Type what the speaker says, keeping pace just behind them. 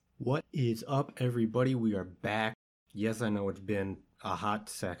What is up, everybody? We are back. Yes, I know it's been a hot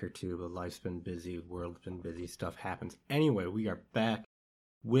sec or two, but life's been busy, world's been busy, stuff happens. Anyway, we are back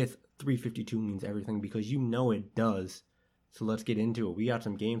with 352 Means Everything because you know it does. So let's get into it. We got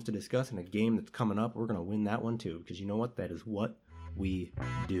some games to discuss and a game that's coming up. We're going to win that one too because you know what? That is what we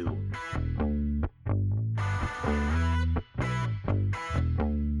do.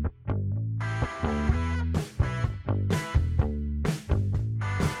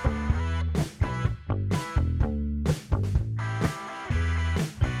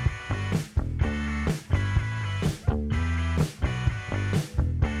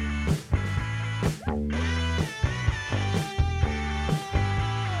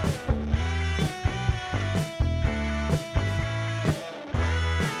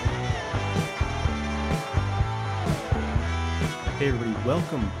 Hey everybody,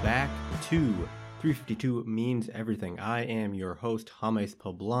 welcome back to 352 Means Everything. I am your host, James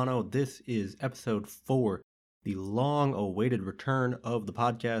Poblano. This is episode 4, the long-awaited return of the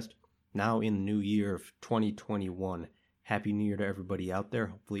podcast, now in the new year of 2021. Happy New Year to everybody out there.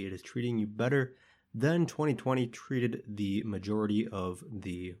 Hopefully it is treating you better than 2020 treated the majority of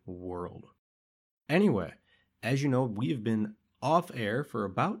the world. Anyway, as you know, we have been off air for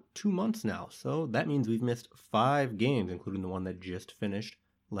about 2 months now, so that means we've missed 5 games, including the one that just finished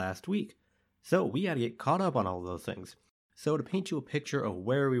last week. So we got to get caught up on all of those things. So to paint you a picture of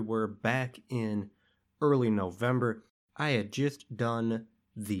where we were back in early November, I had just done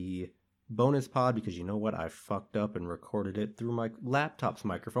the bonus pod because you know what, I fucked up and recorded it through my laptop's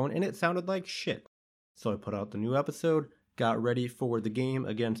microphone and it sounded like shit. So I put out the new episode, got ready for the game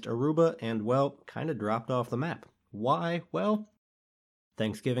against Aruba, and well, kind of dropped off the map. Why? Well,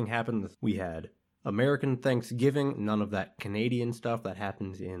 Thanksgiving happened. We had American Thanksgiving, none of that Canadian stuff that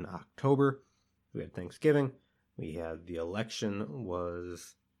happens in October. We had Thanksgiving. We had the election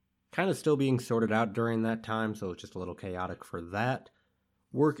was kind of still being sorted out during that time, so it's just a little chaotic for that.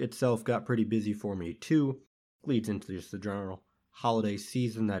 Work itself got pretty busy for me too. Leads into just the general holiday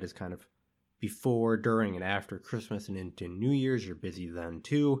season that is kind of before, during, and after Christmas and into New Year's. You're busy then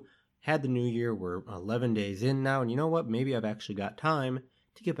too. Had the new year, we're 11 days in now, and you know what? Maybe I've actually got time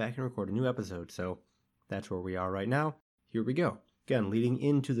to get back and record a new episode, so that's where we are right now. Here we go. Again, leading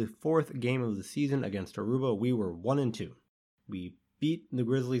into the 4th game of the season against Aruba, we were 1-2. We beat the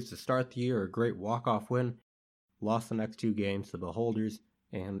Grizzlies to start the year, a great walk-off win. Lost the next 2 games to the Beholders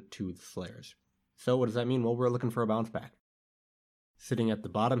and to the Slayers. So what does that mean? Well, we're looking for a bounce back. Sitting at the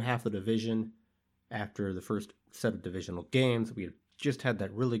bottom half of the division after the first set of divisional games, we had just had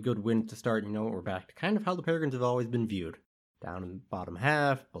that really good win to start. You know, we're back to kind of how the Peregrines have always been viewed. Down in the bottom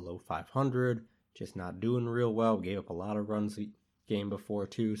half, below 500, just not doing real well. We gave up a lot of runs the game before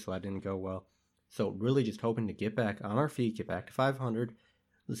too, so that didn't go well. So really just hoping to get back on our feet, get back to 500.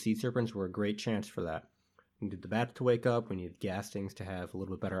 The Sea Serpents were a great chance for that. We needed the Bats to wake up. We needed Gastings to have a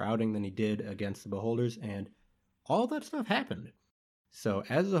little bit better outing than he did against the Beholders, and all that stuff happened. So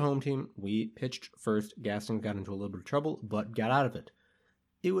as the home team, we pitched first. Gastings got into a little bit of trouble, but got out of it.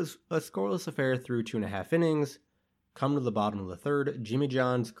 It was a scoreless affair through 2.5 innings. Come to the bottom of the 3rd, Jimmy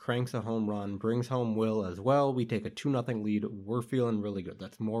Johns cranks a home run, brings home Will as well. We take a 2-0 lead. We're feeling really good.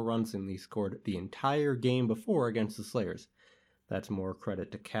 That's more runs than we scored the entire game before against the Slayers. That's more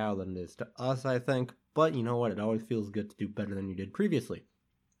credit to Cal than it is to us, I think. But you know what? It always feels good to do better than you did previously.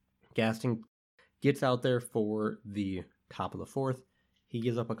 Gastings gets out there for the top of the 4th. He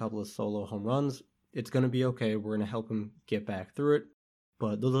gives up a couple of solo home runs. It's going to be okay. We're going to help him get back through it.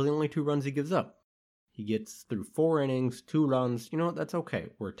 But those are the only 2 runs he gives up. He gets through 4 innings, 2 runs. You know what? That's okay.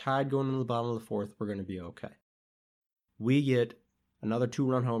 We're tied going into the bottom of the 4th. We're going to be okay. We get another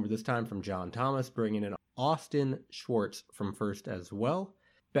 2-run homer, this time from John Thomas, bringing in Austin Schwartz from first as well.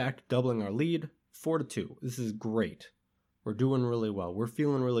 Back doubling our lead, 4-2. This is great. We're doing really well. We're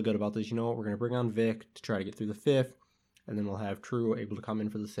feeling really good about this. You know what? We're going to bring on Vic to try to get through the 5th, and then we'll have True able to come in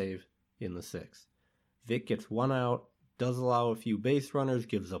for the save in the 6th. Vic gets 1 out, does allow a few base runners,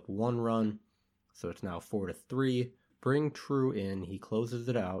 gives up 1 run. So it's now 4-3. Bring True in. He closes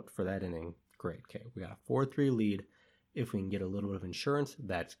it out for that inning. Great. Okay, we got a 4-3 lead. If we can get a little bit of insurance,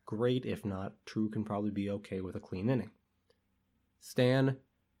 that's great. If not, True can probably be okay with a clean inning. Stan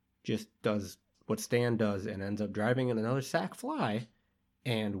just does what Stan does and ends up driving in another sac fly.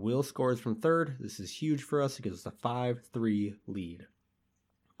 And Will scores from 3rd. This is huge for us. It gives us a 5-3 lead.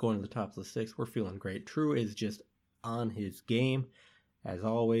 Going to the top of the 6th, we're feeling great. True is just on his game. As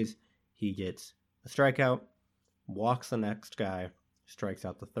always, he gets a strikeout, walks the next guy, strikes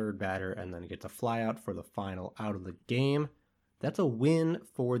out the 3rd batter, and then gets a flyout for the final out of the game. That's a win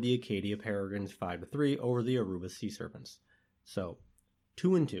for the Acadia Peregrines 5-3 over the Aruba Sea Serpents. So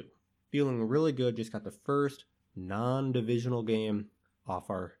 2-2. Feeling really good. Just got the first non-divisional game off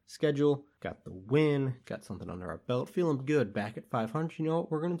our schedule. Got the win. Got something under our belt. Feeling good. Back at 500. You know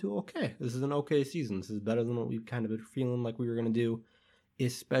what? We're going to do okay. This is an okay season. This is better than what we've kind of been feeling like we were going to do,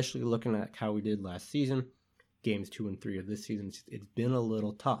 especially looking at how we did last season. Games 2 and 3 of this season, it's been a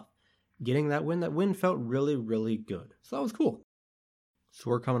little tough. Getting that win felt really, really good. So that was cool. So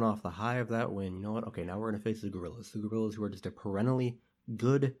we're coming off the high of that win. You know what? Okay, now we're going to face the Gorillas. The Gorillas, who are just a perennially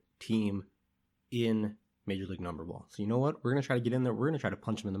good team in Major League Number Ball. So you know what? We're going to try to get in there. We're going to try to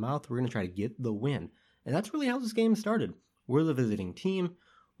punch them in the mouth. We're going to try to get the win. And that's really how this game started. We're the visiting team.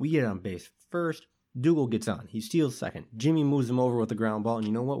 We get on base first. Dougal gets on. He steals second. Jimmy moves him over with the ground ball. And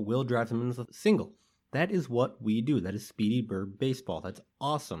you know what? Will drives him into the single. That is what we do. That is Speedy Bird baseball. That's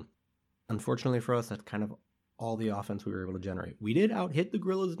awesome. Unfortunately for us, that's kind of all the offense we were able to generate. We did out-hit the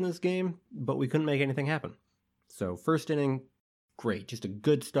Gorillas in this game, but we couldn't make anything happen. So first inning, great. Just a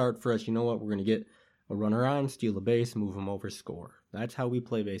good start for us. You know what? We're going to get a runner on, steal the base, move them over, score. That's how we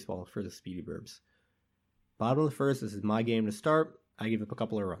play baseball for the Speedy Burbs. Bottom of the first, this is my game to start. I give up a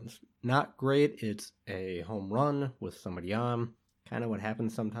couple of runs. Not great. It's a home run with somebody on. Kind of what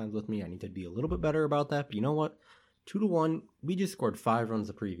happens sometimes with me. I need to be a little bit better about that. But you know what? 2-1. We just scored 5 runs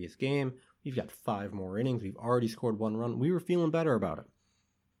the previous game. We've got 5 more innings. We've already scored 1 run. We were feeling better about it.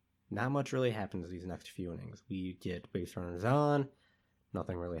 Not much really happens these next few innings. We get base runners on.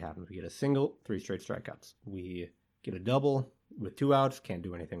 Nothing really happens. We get a single, 3 straight strikeouts. We get a double with 2 outs. Can't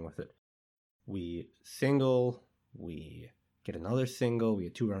do anything with it. We single. We get another single. We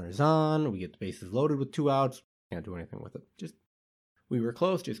get 2 runners on. We get the bases loaded with 2 outs. Can't do anything with it. We were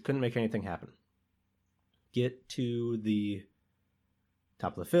close. Just couldn't make anything happen. Get to the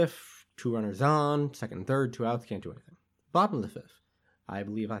top of the 5th. 2 runners on, second and third, 2 outs, can't do anything. Bottom of the 5th, I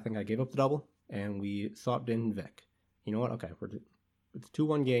think I gave up the double, and we swapped in Vic. You know what? Okay, it's a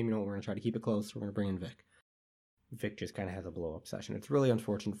 2-1 game. You know what? We're going to try to keep it close. We're going to bring in Vic. Vic just kind of has a blow-up session. It's really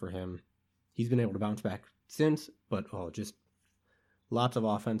unfortunate for him. He's been able to bounce back since, but just lots of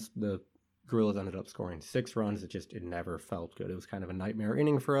offense. The Gorillas ended up scoring 6 runs. It never felt good. It was kind of a nightmare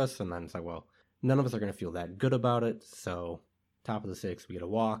inning for us, and then it's like, well, none of us are going to feel that good about it, so top of the 6th, we get a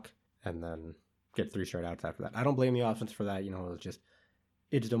walk, and then get 3 straight outs after that. I don't blame the offense for that. You know,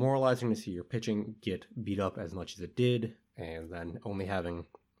 it's demoralizing to see your pitching get beat up as much as it did, and then only having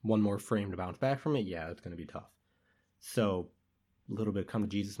one more frame to bounce back from it. Yeah, it's going to be tough. So, a little bit come to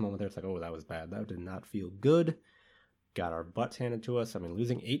Jesus moment there. It's like, oh, that was bad. That did not feel good. Got our butts handed to us. I mean,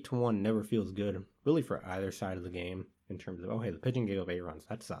 losing 8-1 never feels good, really, for either side of the game in terms of, oh, hey, the pitching gave up 8 runs.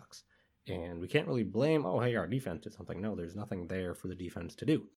 That sucks. And we can't really blame, oh, hey, our defense did something. No, there's nothing there for the defense to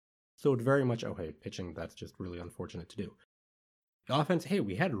do. So it's very much, oh, hey, pitching, that's just really unfortunate to do. The offense, hey,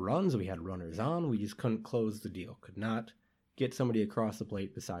 we had runs, we had runners on, we just couldn't close the deal. Could not get somebody across the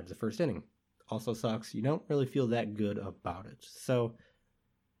plate besides the first inning. Also sucks, you don't really feel that good about it. So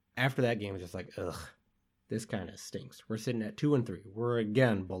after that game, it's just like, ugh, this kind of stinks. We're sitting at 2-3. We're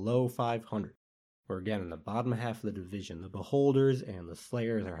again below 500. We're again in the bottom half of the division. The Beholders and the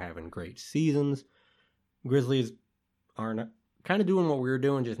Slayers are having great seasons. Grizzlies are kind of doing what we were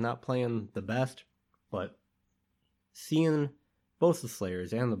doing, just not playing the best. But seeing both the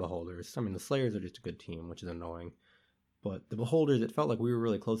Slayers and the Beholders, I mean, the Slayers are just a good team, which is annoying. But the Beholders, it felt like we were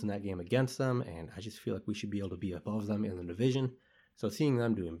really close in that game against them, and I just feel like we should be able to be above them in the division. So seeing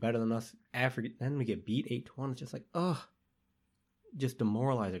them doing better than us, then we get beat 8-1, it's just like, ugh. Just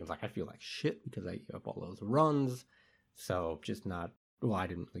demoralizing. It's like, I feel like shit because I gave up all those runs. So just not, well, I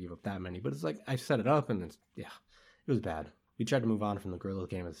didn't really give up that many, but it's like, I set it up and it was bad. We tried to move on from the Gorillas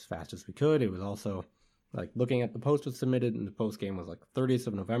game as fast as we could. It was also, like, looking at the post was submitted, and the post game was like 30th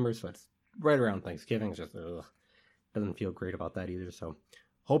of November, so it's right around Thanksgiving. It's just, ugh. Doesn't feel great about that either. So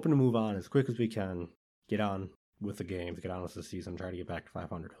hoping to move on as quick as we can, get on with the games, get on with the season, try to get back to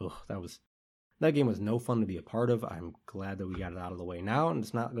 500. Ugh, that game was no fun to be a part of. I'm glad that we got it out of the way now, and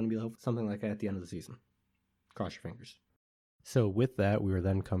it's not going to be something like that at the end of the season. Cross your fingers. So with that, we were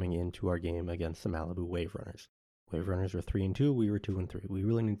then coming into our game against the Malibu Wave Runners. Wave Runners were 3-2. We were 2-3. We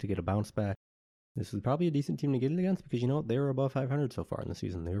really need to get a bounce back. This is probably a decent team to get it against because, you know what, they were above 500 so far in the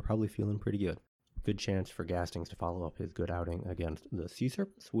season. They were probably feeling pretty good. Good chance for Gastings to follow up his good outing against the Sea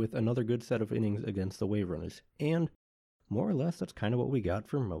Serpents with another good set of innings against the Wave Runners. And more or less, that's kind of what we got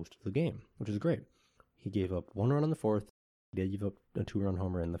for most of the game, which is great. He gave up 1 run in the 4th. He did give up a 2-run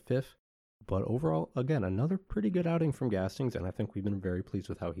homer in the 5th. But overall, again, another pretty good outing from Gastings, and I think we've been very pleased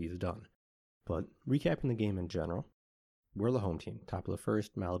with how he's done. But recapping the game in general, we're the home team. Top of the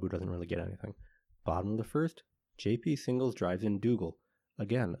 1st, Malibu doesn't really get anything. Bottom of the 1st, JP singles drives in Dougal.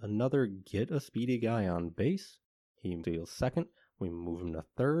 Again, another get a speedy guy on base. He deals second We move him to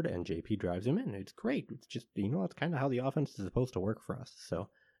third, and JP drives him in. It's great. It's just, that's kind of how the offense is supposed to work for us. So,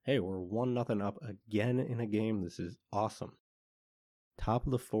 hey, we're 1-0 up again in a game. This is awesome. Top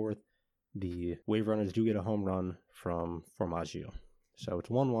of the fourth, the Wave Runners do get a home run from Formaggio. So it's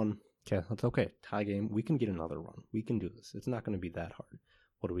 1-1. Okay, that's okay. Tie game. We can get another run. We can do this. It's not going to be that hard.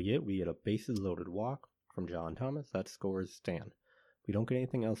 What do we get? We get a bases loaded walk from John Thomas. That scores Stan. We don't get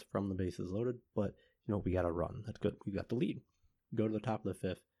anything else from the bases loaded, but, we got a run. That's good. We got the lead. Go to the top of the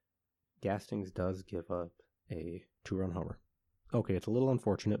fifth. Gastings does give up a 2-run homer. Okay, it's a little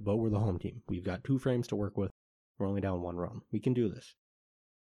unfortunate, but we're the home team. We've got 2 frames to work with. We're only down 1 run. We can do this.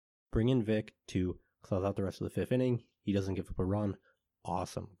 Bring in Vic to close out the rest of the 5th inning. He doesn't give up a run.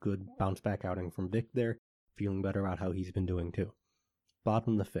 Awesome. Good bounce back outing from Vic there. Feeling better about how he's been doing too.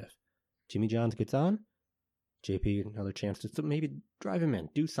 Bottom of the 5th. Jimmy Johns gets on. JP, another chance to maybe drive him in.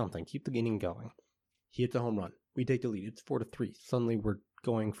 Do something. Keep the inning going. He hits a home run. We take the lead. It's 4-3. Suddenly we're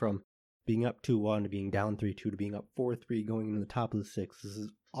going from being up 2-1 to being down 3-2 to being up 4-3 going into the top of the 6th. This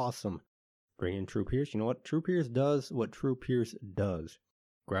is awesome. Bring in True Pierce. You know what? True Pierce does what True Pierce does.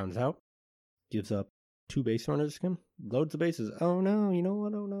 Grounds out. Gives up 2 base runners. Loads the bases. Oh no, you know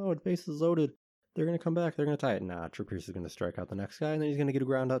what? Oh no, it's bases loaded. They're going to come back. They're going to tie it. Nah, True Pierce is going to strike out the next guy, and then he's going to get a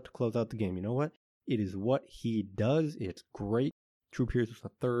ground out to close out the game. You know what? It is what he does. It's great. True Pierce was the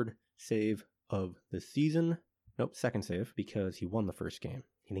 3rd save of the season. Nope, 2nd save, because he won the first game.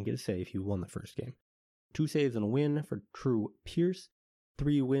 He didn't get a save. He won the first game. 2 saves and a win for True Pierce.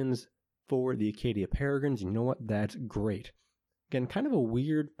 3 wins for the Acadia Peregrines. You know what? That's great. Again, kind of a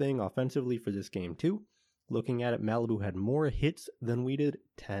weird thing offensively for this game, too. Looking at it, Malibu had more hits than we did,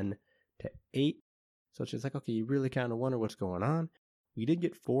 10-8. So it's just like, okay, you really kind of wonder what's going on. We did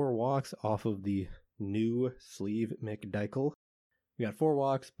get 4 walks off of the new Sleeve McDykel. We got 4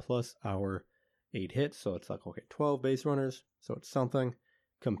 walks plus our 8 hits, so it's like, okay, 12 base runners, so it's something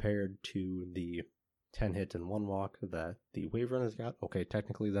compared to the 10 hits and 1 walk that the Wave Runners got. Okay,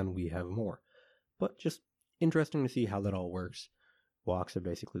 technically then we have more. But just interesting to see how that all works. Walks are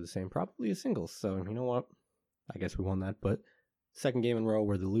basically the same, probably as singles, so you know what? I guess we won that, but second game in a row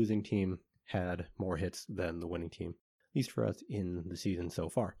where the losing team had more hits than the winning team, at least for us in the season so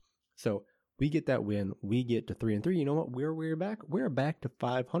far. So we get that win. We get to 3-3. You know what? We're back. We're back to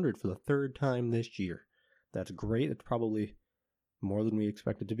 500 for the 3rd time this year. That's great. It's probably more than we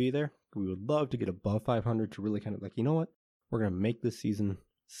expected to be there. We would love to get above 500 to really kind of like, you know what? We're going to make this season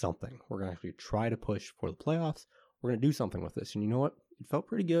something. We're going to actually try to push for the playoffs. We're going to do something with this. And you know what? It felt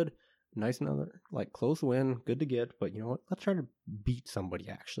pretty good. Nice, another close win. Good to get. But you know what? Let's try to beat somebody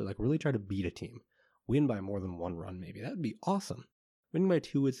actually. Really try to beat a team. Win by more than 1 run maybe. That would be awesome. Winning by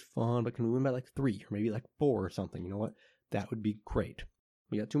 2 is fun, but can we win by 3 or maybe 4 or something? You know what? That would be great.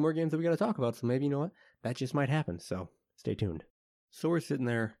 We got 2 more games that we got to talk about, so maybe, you know what? That just might happen, so stay tuned. So we're sitting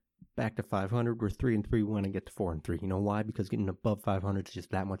there back to 500. We're 3-3. We want to get to 4-3. You know why? Because getting above 500 is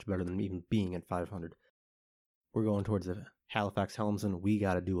just that much better than even being at 500. We're going towards the Halifax Helmsmen. We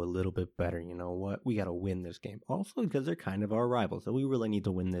got to do a little bit better. You know what? We got to win this game. Also because they're kind of our rivals, so we really need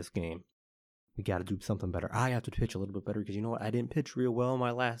to win this game. We got to do something better. I have to pitch a little bit better because you know what? I didn't pitch real well in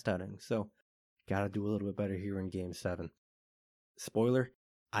my last outing. So, got to do a little bit better here in Game 7. Spoiler,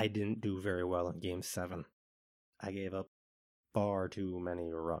 I didn't do very well in Game 7. I gave up far too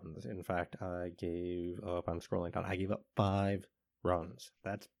many runs. In fact, I'm scrolling down. I gave up 5 runs.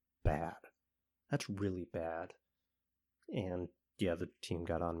 That's bad. That's really bad. And yeah, the team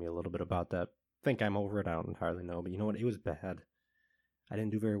got on me a little bit about that. Think I'm over it? I don't entirely know. But you know what? It was bad. I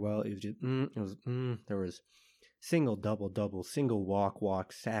didn't do very well. It was just, there was single, double, single,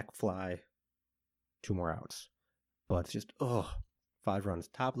 walk, sack, fly, 2 more outs. But it's just, 5 runs,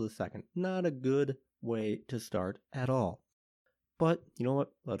 top of the 2nd. Not a good way to start at all. But, you know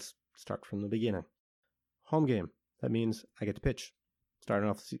what? Let's start from the beginning. Home game. That means I get to pitch. Starting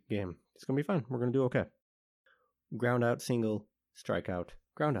off the game. It's going to be fun. We're going to do okay. Ground out, single, strikeout,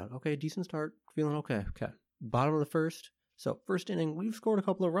 ground out. Okay, decent start. Feeling okay. Okay. Bottom of the 1st. So, first inning, we've scored a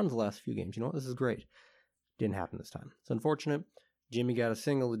couple of runs the last few games. You know what? This is great. Didn't happen this time. It's unfortunate. Jimmy got a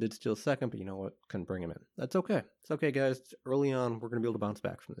single. It did steal second, but you know what? Couldn't bring him in. That's okay. It's okay, guys. It's early on. We're going to be able to bounce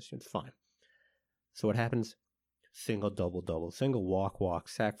back from this. It's fine. So, what happens? Single, double. Single, walk,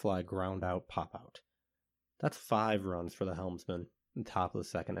 sack fly, ground out, pop out. That's 5 runs for the Helmsmen in the top of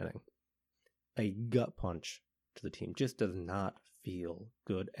the 2nd inning. A gut punch to the team. Just does not feel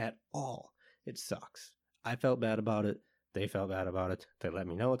good at all. It sucks. I felt bad about it. They felt bad about it. They let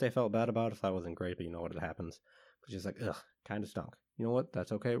me know what they felt bad about it. So that wasn't great, but you know what? It happens. It's just like, kind of stunk. You know what?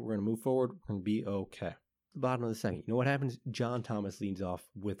 That's okay. We're going to move forward. We're going to be okay. The bottom of the 2nd. You know what happens? John Thomas leads off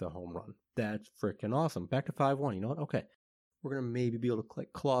with a home run. That's freaking awesome. Back to 5-1. You know what? Okay. we're going to maybe be able to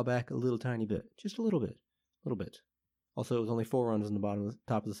claw back a little tiny bit. Just a little bit. A little bit. Also, it was only 4 runs in the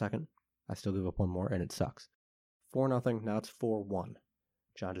top of the second. I still give up one more, and it sucks. 4-0. Now it's 4-1.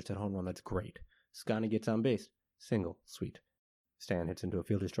 John just hit a home run. That's great. Scotty gets on base. Single. Sweet. Stan hits into a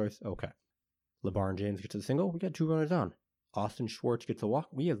fielder's choice. Okay. LeBron James gets a single. We got 2 runners on. Austin Schwartz gets a walk.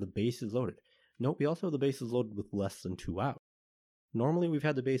 We have the bases loaded. Nope, we also have the bases loaded with less than 2 outs. Normally, we've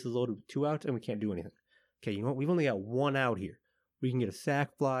had the bases loaded with 2 outs, and we can't do anything. Okay, you know what? We've only got 1 out here. We can get a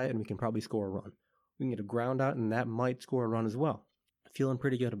sac fly, and we can probably score a run. We can get a ground out, and that might score a run as well. Feeling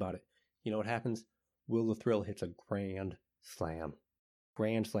pretty good about it. You know what happens? Will the Thrill hits a grand slam.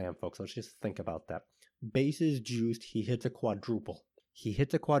 Grand slam, folks. Let's just think about that. Bases juiced. He hits a quadruple. He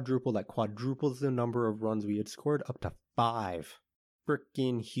hits a quadruple that quadruples the number of runs we had scored up to 5.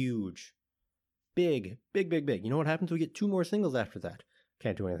 Freaking huge. Big, big, big, big. You know what happens? We get 2 more singles after that.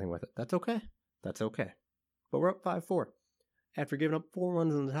 Can't do anything with it. That's okay. That's okay. But we're up 5-4. After giving up 4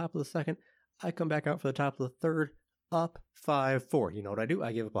 runs in the top of the second, I come back out for the top of the third, up 5-4. You know what I do?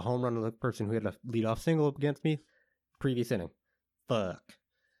 I give up a home run to the person who had a leadoff single up against me previous inning. Fuck.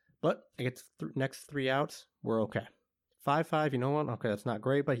 But I get the next 3 outs. We're okay. 5-5, you know what? Okay, that's not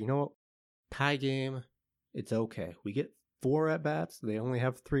great, but you know what? Tie game. It's okay. We get 4 at-bats. They only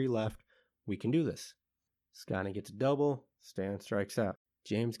have 3 left. We can do this. Scotty gets a double. Stan strikes out.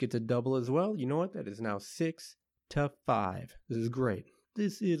 James gets a double as well. You know what? That is now 6-5. This is great.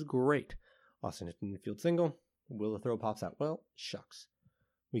 This is great. Austin hits an infield single. Will the Thrill pops out. Well, shucks.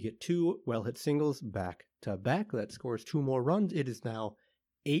 We get 2 well-hit singles back to back. That scores 2 more runs. It is now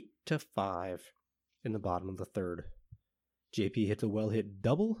 8-5 in the bottom of the third. JP hits a well-hit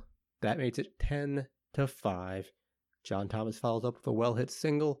double. That makes it 10-5. John Thomas follows up with a well-hit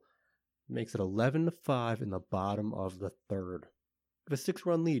single. Makes it 11-5 in the bottom of the third. With a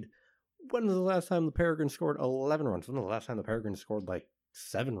 6-run lead. When was the last time the Peregrines scored 11 runs? When was the last time the Peregrines scored like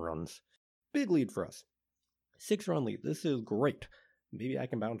 7 runs? Big lead for us. 6-run lead. This is great. Maybe I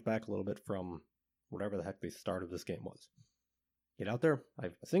can bounce back a little bit from whatever the heck the start of this game was. Get out there. I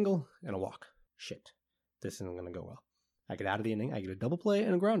have a single and a walk. Shit. This isn't going to go well. I get out of the inning. I get a double play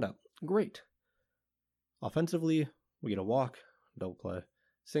and a ground out. Great. Offensively, we get a walk, double play,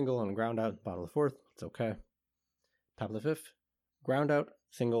 single, and a ground out. Bottom of the fourth. It's okay. Top of the fifth. Ground out,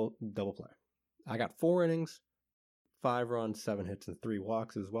 single, double play. I got 4 innings, 5 runs, 7 hits, and 3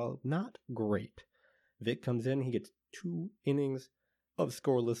 walks as well. Not great. Vic comes in. He gets 2 innings of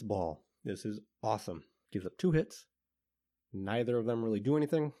scoreless ball. This is awesome. Gives up 2 hits. Neither of them really do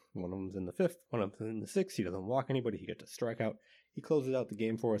anything. One of them's in the 5th. One of them's in the 6th. He doesn't walk anybody. He gets a strikeout. He closes out the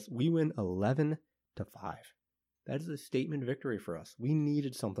game for us. We win 11-5. That is a statement victory for us. We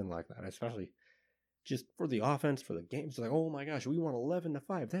needed something like that, especially just for the offense, for the games. Like, oh my gosh, we won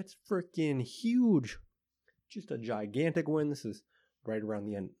 11-5. That's freaking huge. Just a gigantic win. This is right around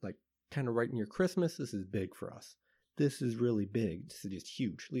the end, like kind of right near Christmas. This is big for us. This is really big. This is just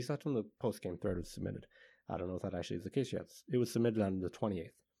huge. At least that's when the post-game thread was submitted. I don't know if that actually is the case yet. It was submitted on the 28th,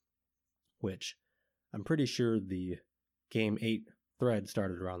 which I'm pretty sure the Game 8 thread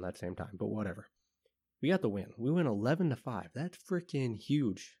started around that same time, but whatever. We got the win. We win 11-5. That's freaking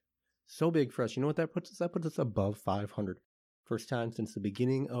huge. So big for us. You know what that puts us? That puts us above 500. First time since the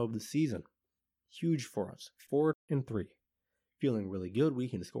beginning of the season. Huge for us. 4-3. Feeling really good. We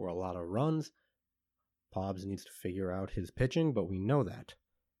can score a lot of runs. Pobbs needs to figure out his pitching, but we know that.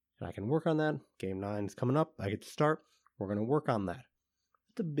 And I can work on that. Game 9's coming up. I get to start. We're going to work on that.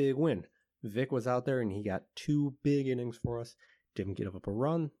 It's a big win. Vic was out there and he got 2 big innings for us. Didn't give up a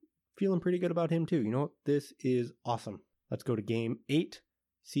run. Feeling pretty good about him too. You know what? This is awesome. Let's go to Game 8.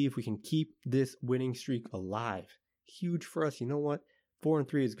 See if we can keep this winning streak alive. Huge for us. You know what?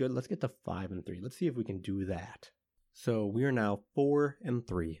 4-3 is good. Let's get to 5-3. Let's see if we can do that. So we are now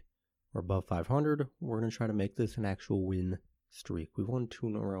 4-3. We're above 500. We're going to try to make this an actual win streak. We won 2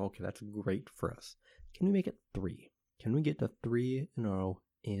 in a row. Okay, that's great for us. Can we make it 3? Can we get to 3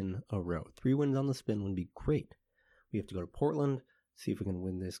 in a row? 3 wins on the spin would be great. We have to go to Portland, see if we can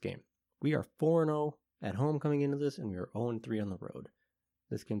win this game. We are 4-0 at home coming into this, and we are 0-3 on the road.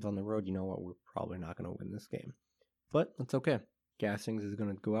 This game's on the road. You know what? We're probably not going to win this game. But that's okay. Gassings is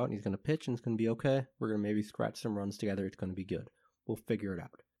going to go out, and he's going to pitch, and it's going to be okay. We're going to maybe scratch some runs together. It's going to be good. We'll figure it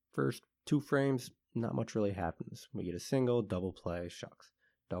out. First 2 frames, not much really happens. We get a single, double play, shucks.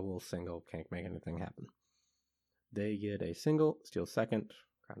 Double, single, can't make anything happen. They get a single, steal second,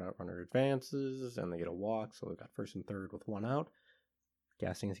 ground out runner advances, and they get a walk, so they've got first and third with 1 out.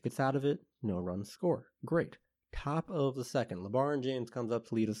 Gassings gets out of it, no runs score. Great. Top of the second, LeBron James comes up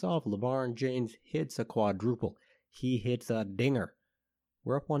to lead us off. LeBron James hits a quadruple. He hits a dinger.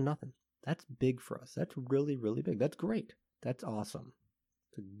 We're up 1-0. That's big for us. That's really, really big. That's great. That's awesome.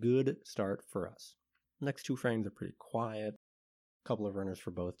 It's a good start for us. Next two frames are pretty quiet. A couple of runners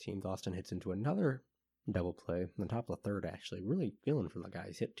for both teams. Austin hits into another double play. On the top of the third, actually. Really feeling for the guy.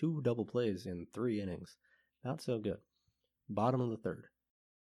 He's hit 2 double plays in 3 innings. Not so good. Bottom of the third.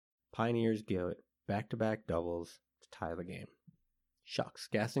 Pioneers go it. Back-to-back doubles to tie the game. Shucks.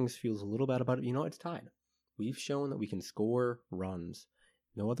 Gastings feels a little bad about it. You know, it's tied. We've shown that we can score runs.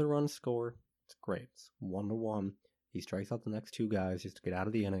 No other runs score. It's great. It's 1-1. He strikes out the next 2 guys just to get out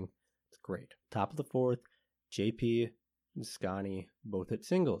of the inning. It's great. Top of the fourth, JP and Scotty both hit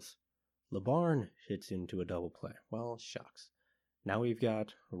singles. LeBarn hits into a double play. Well, shucks. Now we've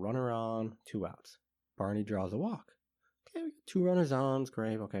got a runner on, 2 outs. Barney draws a walk. Okay, we got 2 runners on. It's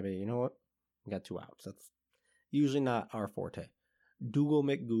great. Okay, but you know what? We got 2 outs. That's usually not our forte. Dougal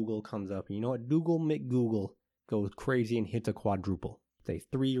McGoogle comes up. And you know what? Dougal McGoogle goes crazy and hits a quadruple. It's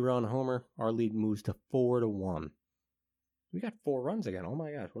a 3-run homer. Our lead moves to 4-1. We got 4 runs again. Oh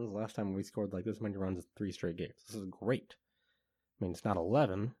my gosh, when was the last time we scored like this many runs in 3 straight games? This is great. I mean, it's not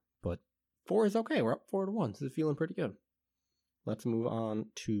 11, but 4 is okay. We're up 4-1. This is feeling pretty good. Let's move on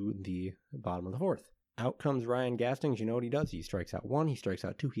to the bottom of the fourth. Out comes Ryan Gastings. You know what he does? He strikes out 1, he strikes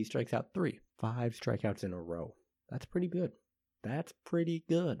out 2, he strikes out 3. 5 strikeouts in a row. That's pretty good. That's pretty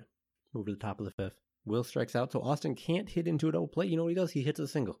good. Move to the top of the fifth. Will strikes out, so Austin can't hit into a double play. You know what he does? He hits a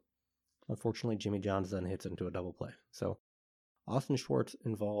single. Unfortunately, Jimmy Johns then hits into a double play. So Austin Schwartz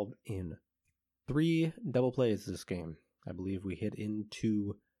involved in 3 double plays this game. I believe we hit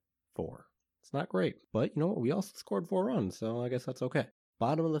into 4. It's not great, but you know what? We also scored 4 runs, so I guess that's okay.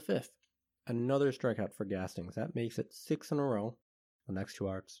 Bottom of the fifth, another strikeout for Gastings. That makes it 6 in a row. The next 2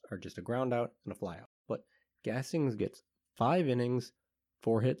 outs are just a ground out and a fly out. But Gastings gets 5 innings,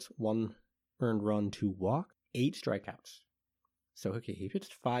 4 hits, 1 earned run, 2 walk, 8 strikeouts. So, okay, he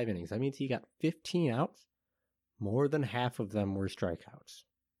pitched 5 innings. That means he got 15 outs. More than half of them were strikeouts.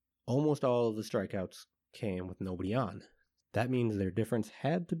 Almost all of the strikeouts came with nobody on. That means their difference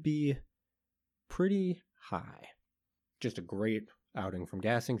had to be pretty high. Just a great outing from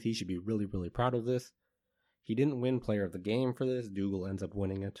Gastings. He should be really, really proud of this. He didn't win player of the game for this. Dougal ends up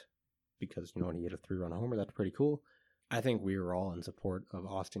winning it because, you know, he hit a 3-run homer. That's pretty cool. I think we were all in support of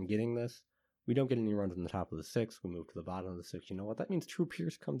Austin getting this. We don't get any runs in the top of the 6th. We move to the bottom of the 6th. You know what? That means True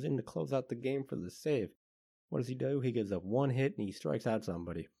Pierce comes in to close out the game for the save. What does he do? He gives up 1 hit and he strikes out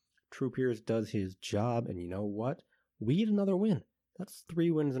somebody. True Pierce does his job, and you know what? We get another win. That's 3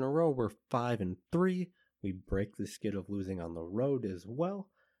 wins in a row. We're 5-3. We break the skid of losing on the road as well.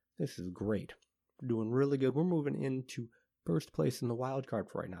 This is great. We're doing really good. We're moving into first place in the wild card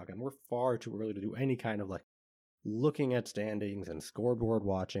for right now. Again, we're far too early to do any kind of like looking at standings and scoreboard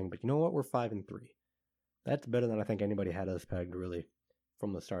watching, but you know what? We're 5-3. That's better than I think anybody had us pegged really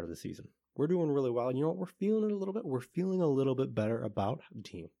from the start of the season. We're doing really well. And you know what? We're feeling it a little bit. We're feeling a little bit better about the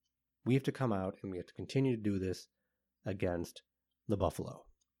team. We have to come out and we have to continue to do this against the Buffalo.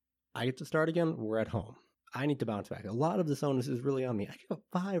 I get to start again. We're at home. I need to bounce back. A lot of this onus is really on me. I gave up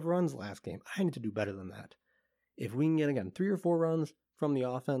 5 runs last game. I need to do better than that. If we can get, again, 3 or 4 runs from the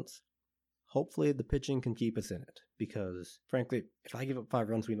offense, hopefully the pitching can keep us in it. Because, frankly, if I give up 5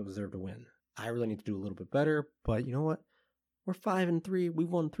 runs, we don't deserve to win. I really need to do a little bit better. But you know what? We're 5-3. We've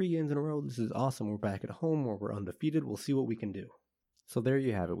won 3 games in a row. This is awesome. We're back at home where we're undefeated. We'll see what we can do. So there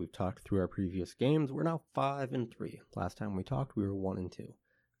you have it. We've talked through our previous games. We're now 5-3. Last time we talked, we were 1-2.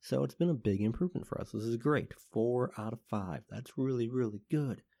 So it's been a big improvement for us. This is great. 4 out of 5. That's really, really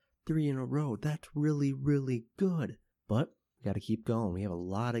good. 3 in a row. That's really, really good. But we got to keep going. We have a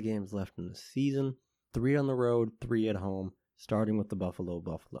lot of games left in the season. 3 on the road, 3 at home, starting with the Buffalo.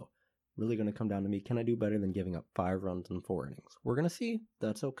 Really going to come down to me. Can I do better than giving up 5 runs in 4 innings? We're going to see.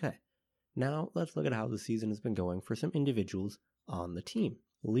 That's okay. Now, let's look at how the season has been going for some individuals on the team.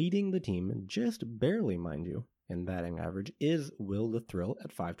 Leading the team, just barely, mind you, in batting average, is Will the Thrill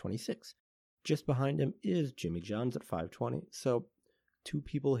at 526. Just behind him is Jimmy Johns at 520. So, 2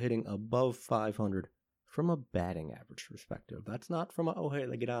 people hitting above 500 from a batting average perspective. That's not from a, oh, hey,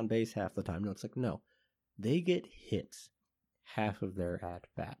 they get on base half the time. No, it's like, no. They get hits half of their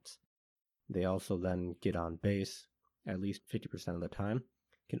at-bats. They also then get on base at least 50% of the time.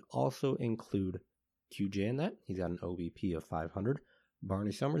 Can also include QJ in that. He's got an OBP of 500.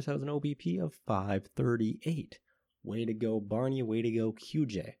 Barney Summers has an OBP of 538. Way to go, Barney. Way to go,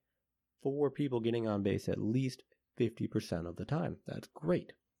 QJ. 4 people getting on base at least 50% of the time. That's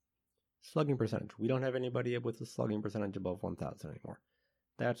great. Slugging percentage. We don't have anybody with a slugging percentage above 1,000 anymore.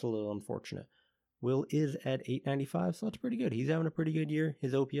 That's a little unfortunate. Will is at 895, so that's pretty good. He's having a pretty good year.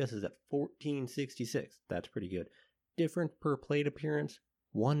 His OPS is at 1466. That's pretty good. Different per plate appearance,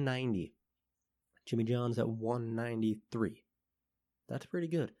 190. Jimmy John's at 193. That's pretty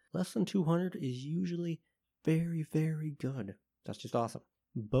good. Less than 200 is usually very, very good. That's just awesome.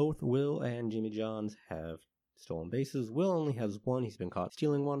 Both Will and Jimmy Johns have stolen bases. Will only has one. He's been caught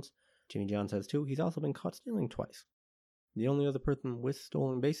stealing once. Jimmy Johns has two. He's also been caught stealing twice. The only other person with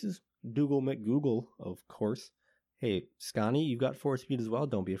stolen bases, Dougal McGoogle, of course. Hey, Scotty, you've got 4 speed as well.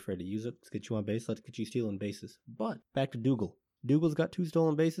 Don't be afraid to use it. Let's get you on base. Let's get you stealing bases. But back to Dougal. Dougal's got 2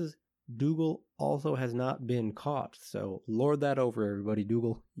 stolen bases. Dougal also has not been caught. So lord that over, everybody.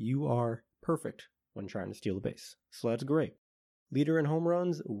 Dougal, you are perfect when trying to steal a base. So that's great. Leader in home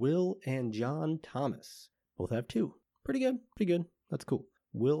runs, Will and John Thomas. Both have 2. Pretty good. Pretty good. That's cool.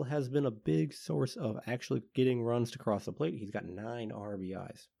 Will has been a big source of actually getting runs to cross the plate. He's got 9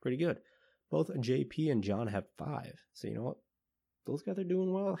 RBIs. Pretty good. Both JP and John have 5. So you know what? Those guys are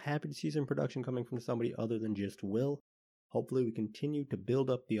doing well. Happy to see some production coming from somebody other than just Will. Hopefully we continue to build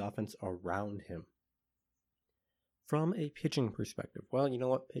up the offense around him. From a pitching perspective, well, you know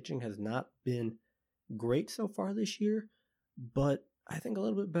what? Pitching has not been great so far this year, but I think a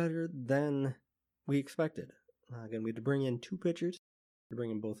little bit better than we expected. Again, we had to bring in 2 pitchers. We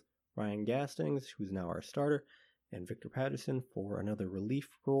bring in both Ryan Gastings, who's now our starter, and Victor Patterson for another relief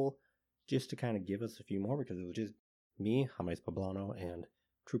role, just to kind of give us a few more, because it was just me, James Poblano, and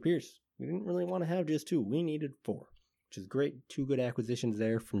Drew Pearce. We didn't really want to have just 2. We needed 4, which is great. 2 good acquisitions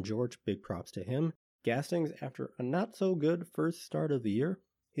there from George. Big props to him. Gastings, after a not-so-good first start of the year,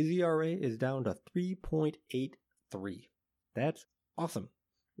 his ERA is down to 3.83. That's awesome.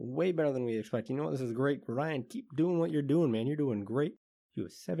 Way better than we expected. You know what? This is great. Ryan, keep doing what you're doing, man. You're doing great. You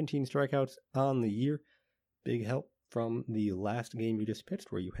have 17 strikeouts on the year. Big help from the last game you just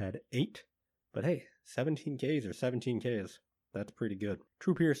pitched where you had 8. But hey, 17 Ks or 17 Ks. That's pretty good.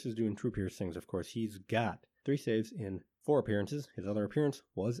 Drew Pearce is doing Drew Pearce things, of course. He's got 3 saves in 4 appearances. His other appearance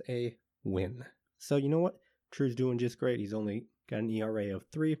was a win. So you know what? Drew's doing just great. He's only got an ERA of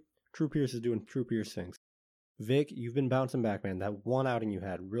 3. Drew Pearce is doing Drew Pearce things. Vic, you've been bouncing back, man. That one outing you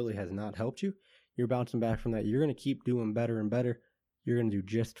had really has not helped you. You're bouncing back from that. You're going to keep doing better and better. You're going to do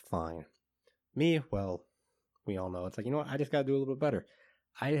just fine. Me, well, we all know. It's like, you know what? I just got to do a little bit better.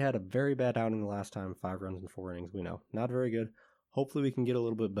 I had a very bad outing the last time, 5 runs in 4 innings. We know. Not very good. Hopefully we can get a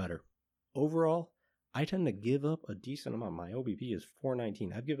little bit better. Overall, I tend to give up a decent amount. My OBP is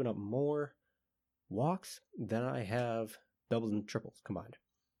 419. I've given up more walks than I have doubles and triples combined.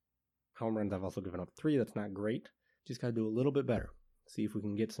 Home runs, I've also given up 3. That's not great. Just got to do a little bit better. See if we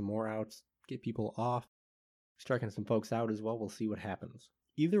can get some more outs, get people off, striking some folks out as well. We'll see what happens.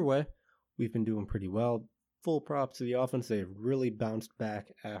 Either way, we've been doing pretty well. Full props to the offense. They've really bounced back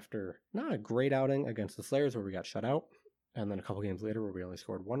after not a great outing against the Slayers where we got shut out, and then a couple games later where we only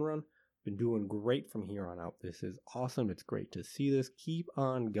scored 1 run. Been doing great from here on out. This is awesome. It's great to see this. Keep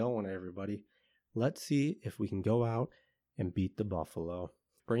on going, everybody. Let's see if we can go out and beat the Buffalo.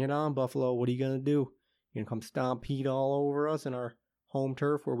 Bring it on, Buffalo. What are you going to do? You going to come stampede all over us in our home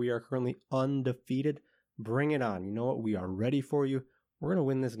turf where we are currently undefeated? Bring it on. You know what? We are ready for you. We're going to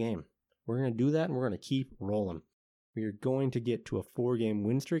win this game. We're going to do that, and we're going to keep rolling. We are going to get to a 4-game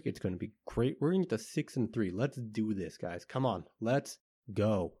win streak. It's going to be great. We're going to get to 6-3. Let's do this, guys. Come on. Let's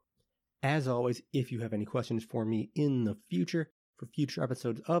go. As always, if you have any questions for me in the future, for future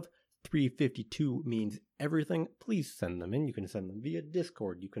episodes of 352 Means Everything, please send them in. You can send them via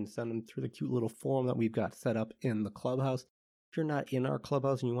Discord. You can send them through the cute little forum that we've got set up in the clubhouse. If you're not in our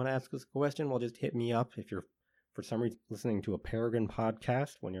clubhouse and you want to ask us a question, well, just hit me up. If you're, for some reason, listening to a Peregrine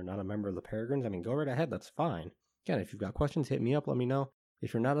podcast when you're not a member of the Peregrines, I mean, go right ahead. That's fine. Again, if you've got questions, hit me up. Let me know.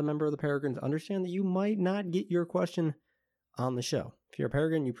 If you're not a member of the Peregrines, understand that you might not get your question on the show. If you're a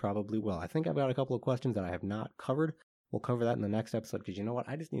Peregrine, you probably will. I think I've got a couple of questions that I have not covered. We'll cover that in the next episode because you know what?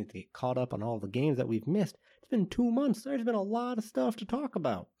 I just need to get caught up on all the games that we've missed. It's been 2 months. There's been a lot of stuff to talk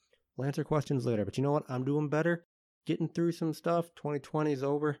about. We'll answer questions later. But you know what? I'm doing better. Getting through some stuff. 2020 is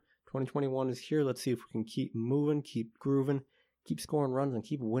over. 2021 is here. Let's see if we can keep moving, keep grooving, keep scoring runs, and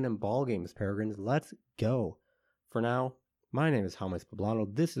keep winning ball games, Peregrines. Let's go. For now, my name is James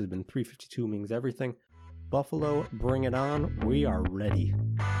Poblano. This has been 352 Means Everything. Buffalo, bring it on. We are ready.